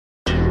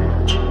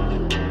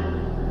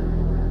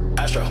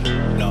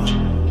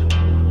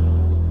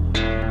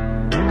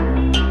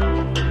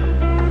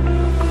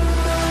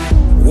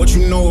What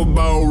you know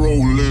about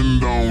rolling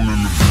down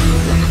in the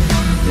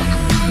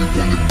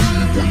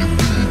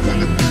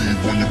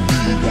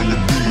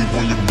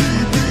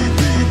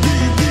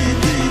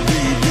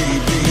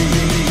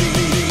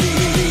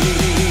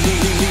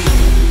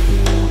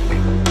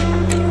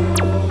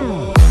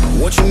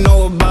What you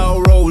know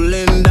about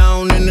rolling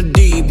down in the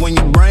deep? When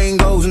your brain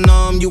goes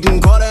numb, you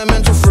can call that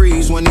mental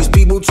freeze. When these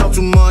people talk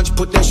too much,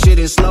 put that shit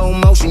in slow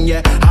motion.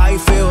 Yeah, I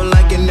feel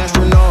like an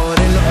astronaut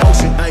in the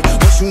ocean. Ay,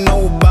 what you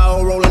know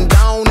about rolling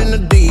down in the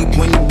deep?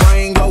 When your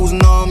brain goes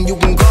numb, you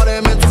can call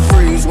that mental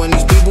freeze. When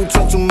these people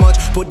talk too much,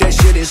 put that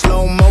shit in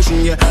slow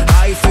motion. Yeah,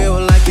 I feel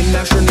like an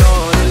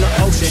astronaut in the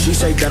ocean. She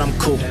say that I'm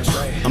cool,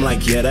 I'm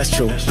like, yeah, that's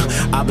true.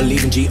 I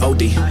believe in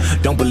G-O-D,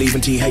 don't believe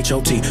in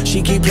T-H-O-T.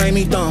 She keep playing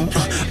me dumb,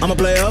 I'm a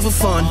player for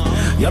fun.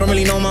 Y'all don't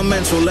really know my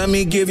mental, let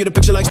me give you the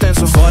picture like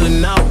stencil.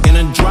 Falling out in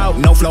a drought,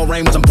 no flow,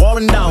 rain was I'm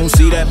pouring down.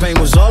 See that pain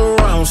was all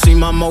around, see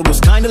my mode was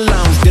kinda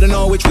lounge. Didn't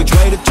know which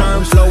way to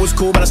turn, flow was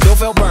cool but I still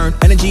felt burned.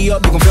 Energy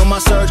up, you can feel my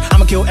surge,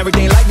 I'ma kill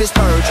everything like this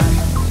purge.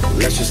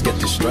 Let's just get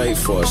this straight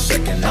for a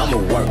second, I'ma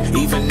work,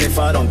 even if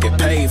I don't get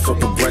paid for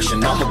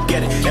progression. I'ma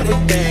get it,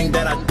 everything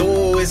that I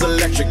do is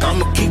electric.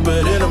 I'ma keep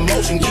it in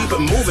motion, keep it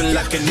moving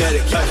like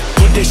kinetic.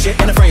 Put this shit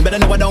in a frame, better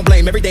know I don't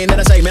blame everything that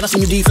I say. Man, I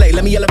seen you deflate,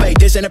 let me elevate.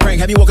 This ain't a prank,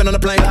 have you walking on a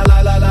plane?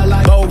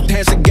 Both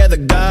hands together,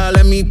 God,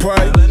 let me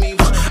pray.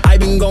 I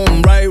been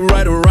going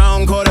right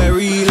around, call that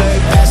relay.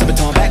 Pass the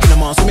baton, back in the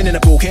mall, swimming in the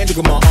pool, can't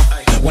drink them all.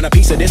 Want a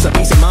piece of this, a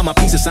piece of mine, my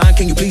piece of sign.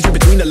 Can you please read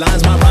between the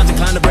lines? My rhymes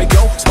inclined to break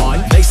your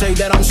spine. They say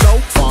that I'm so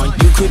fine,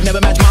 you could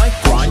never match my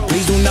grind.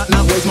 Please do not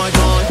waste my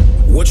time.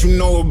 What you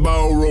know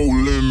about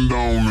rolling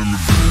down in the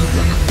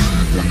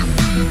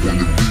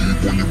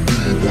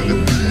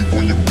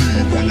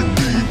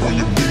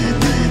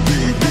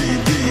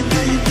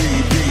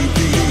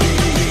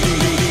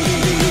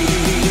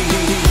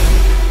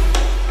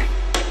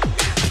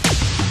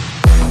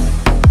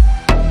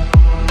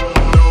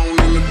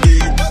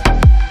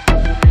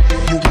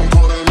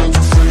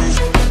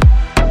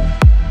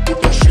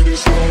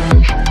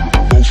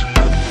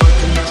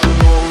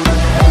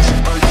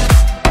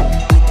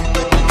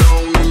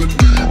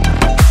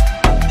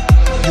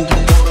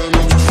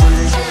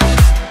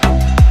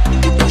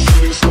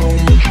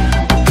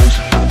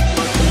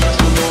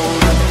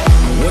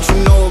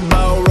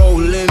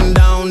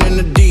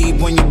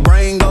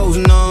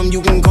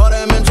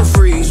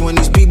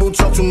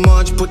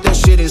put that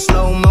shit in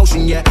slow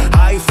motion. Yeah,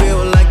 I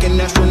feel like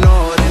an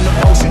astronaut in the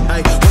ocean.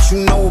 Ay, what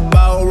you know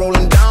about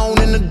rolling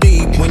down in the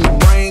deep? When your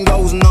brain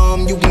goes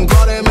numb, you can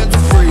call that mental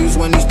freeze.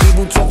 When these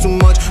people talk too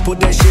much, put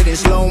that shit in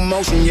slow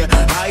motion. Yeah,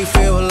 I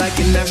feel like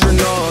an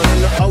astronaut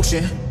in the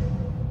ocean.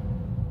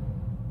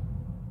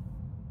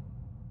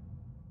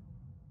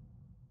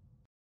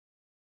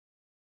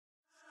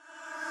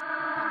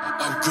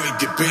 Upgrade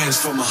the bands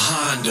from a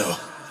Honda.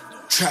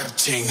 Trap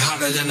ting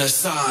hotter than a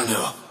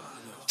sauna.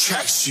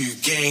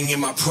 Tracksuit gang in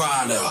my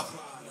Prada.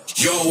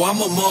 Yo,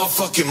 I'm a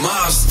motherfucking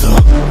monster.